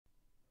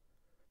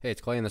Hey, it's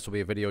Clay, and this will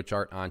be a video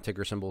chart on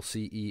ticker symbol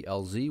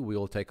CELZ. We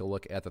will take a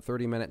look at the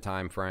 30-minute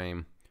time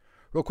frame.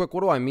 Real quick,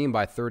 what do I mean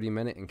by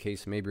 30-minute in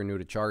case maybe you're new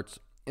to charts?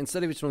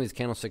 Instead of each one of these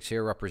candlesticks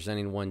here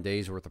representing 1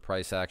 day's worth of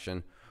price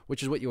action,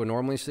 which is what you would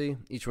normally see,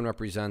 each one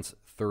represents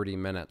 30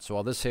 minutes. So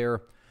while this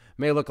here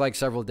may look like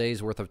several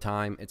days worth of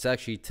time, it's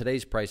actually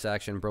today's price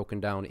action broken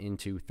down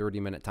into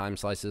 30-minute time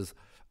slices.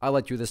 I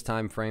like to do this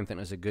time frame. I think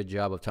it does a good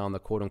job of telling the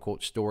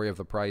quote-unquote story of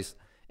the price,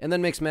 and then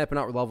makes mapping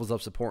out levels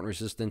of support and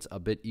resistance a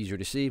bit easier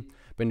to see.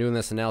 Been doing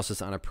this analysis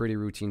on a pretty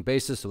routine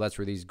basis, so that's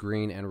where these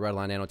green and red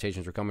line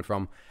annotations are coming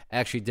from.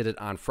 Actually did it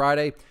on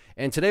Friday,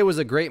 and today was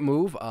a great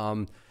move.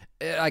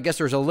 I guess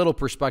there's a little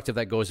perspective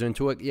that goes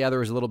into it. Yeah, there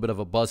was a little bit of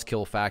a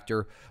buzzkill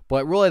factor,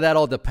 but really that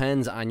all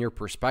depends on your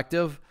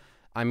perspective.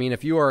 I mean,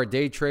 if you are a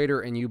day trader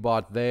and you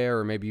bought there,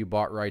 or maybe you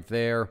bought right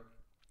there,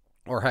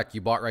 or heck, you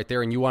bought right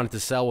there and you wanted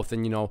to sell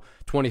within,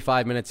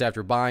 25 minutes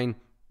after buying,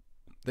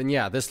 then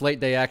yeah, this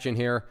late day action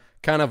here,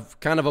 kind of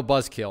a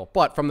buzzkill.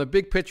 But from the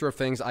big picture of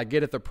things, I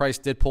get it, the price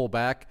did pull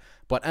back,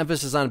 but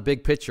emphasis on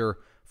big picture.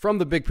 From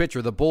the big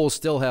picture, the bulls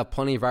still have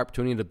plenty of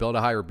opportunity to build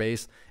a higher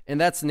base, and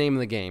that's the name of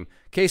the game.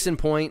 Case in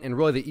point, and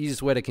really the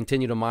easiest way to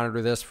continue to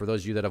monitor this, for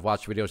those of you that have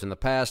watched videos in the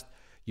past,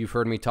 you've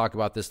heard me talk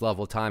about this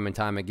level time and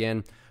time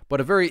again, but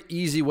a very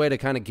easy way to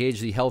kind of gauge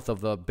the health of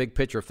the big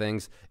picture of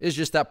things is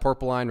just that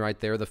purple line right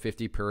there, the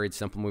 50-period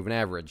simple moving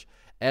average.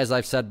 As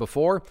I've said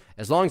before,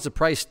 as long as the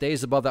price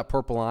stays above that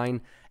purple line,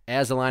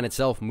 as the line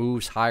itself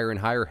moves higher and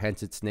higher,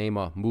 hence its name,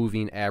 a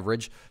moving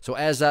average. So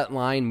as that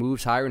line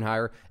moves higher and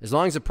higher, as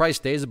long as the price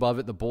stays above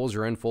it, the bulls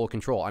are in full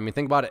control. I mean,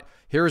 think about it.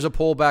 Here's a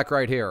pullback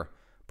right here,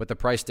 but the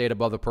price stayed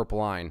above the purple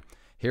line.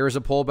 Here's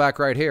a pullback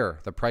right here.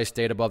 The price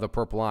stayed above the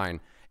purple line.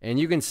 And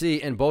you can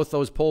see in both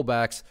those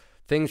pullbacks,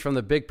 things from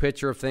the big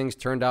picture of things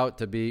turned out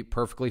to be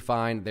perfectly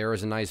fine. There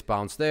is a nice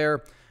bounce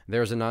there.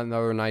 There's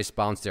another nice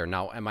bounce there.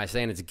 Now, am I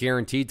saying it's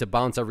guaranteed to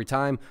bounce every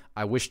time?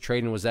 I wish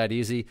trading was that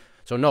easy.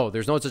 So no,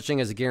 there's no such thing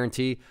as a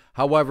guarantee.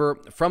 However,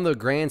 from the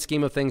grand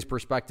scheme of things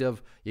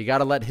perspective, you got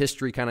to let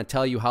history kind of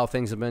tell you how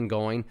things have been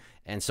going.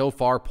 And so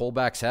far,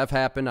 pullbacks have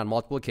happened on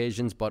multiple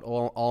occasions, but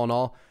all in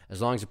all,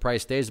 as long as the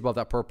price stays above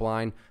that purple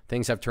line,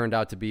 things have turned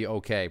out to be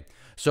okay.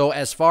 So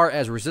as far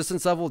as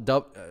resistance level,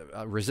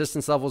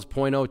 resistance levels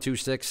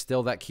 0.026,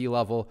 still that key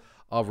level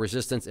of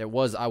resistance. It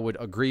was, I would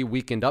agree,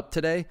 weakened up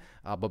today,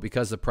 but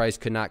because the price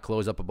could not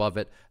close up above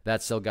it,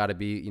 that's still got to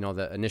be,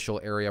 the initial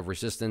area of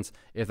resistance.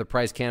 If the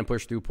price can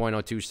push through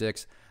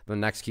 0.026, the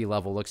next key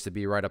level looks to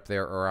be right up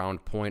there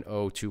around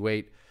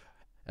 0.028.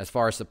 As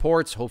far as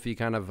supports, hopefully you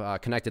kind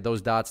of connected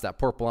those dots. That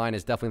purple line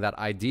is definitely that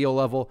ideal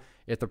level.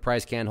 If the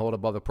price can hold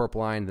above the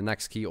purple line, the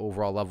next key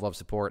overall level of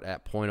support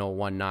at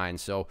 0.019.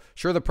 So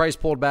sure, the price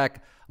pulled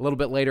back a little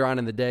bit later on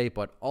in the day,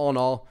 but all in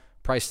all,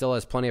 price still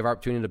has plenty of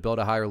opportunity to build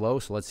a higher low,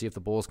 so let's see if the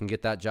bulls can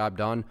get that job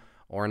done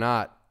or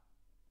not.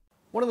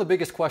 One of the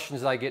biggest questions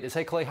that I get is,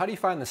 hey Clay, how do you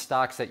find the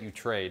stocks that you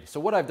trade? So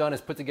what I've done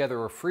is put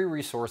together a free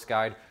resource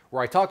guide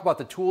where I talk about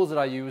the tools that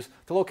I use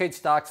to locate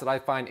stocks that I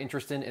find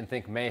interesting and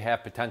think may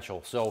have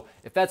potential. So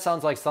if that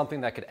sounds like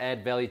something that could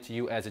add value to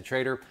you as a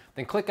trader,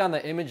 then click on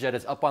the image that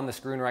is up on the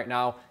screen right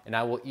now and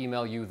I will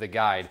email you the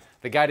guide.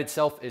 The guide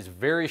itself is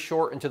very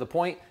short and to the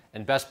point,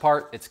 and best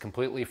part, it's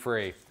completely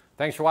free.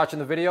 Thanks for watching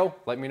the video.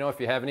 Let me know if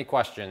you have any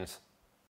questions.